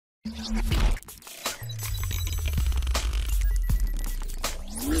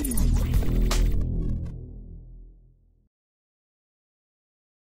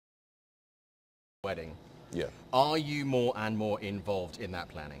Wedding. Yeah. Are you more and more involved in that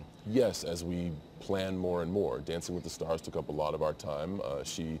planning? Yes, as we plan more and more. Dancing with the Stars took up a lot of our time.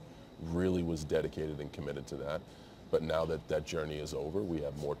 She really was dedicated and committed to that. But now that that journey is over, we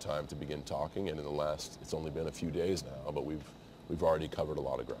have more time to begin talking. And in the last, it's only been a few days now, but we've already covered a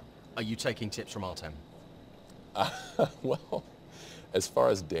lot of ground. Are you taking tips from Artem? Well, as far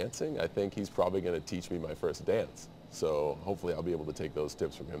as dancing, I think he's probably going to teach me my first dance. So hopefully I'll be able to take those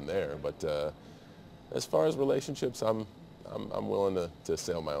tips from him there. But as far as relationships, I'm willing to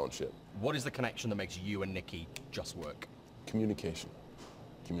sail my own ship. What is the connection that makes you and Nikki just work? Communication.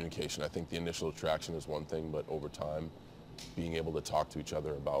 Communication. I think the initial attraction is one thing, but over time, being able to talk to each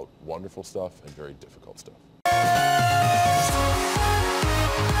other about wonderful stuff and very difficult stuff.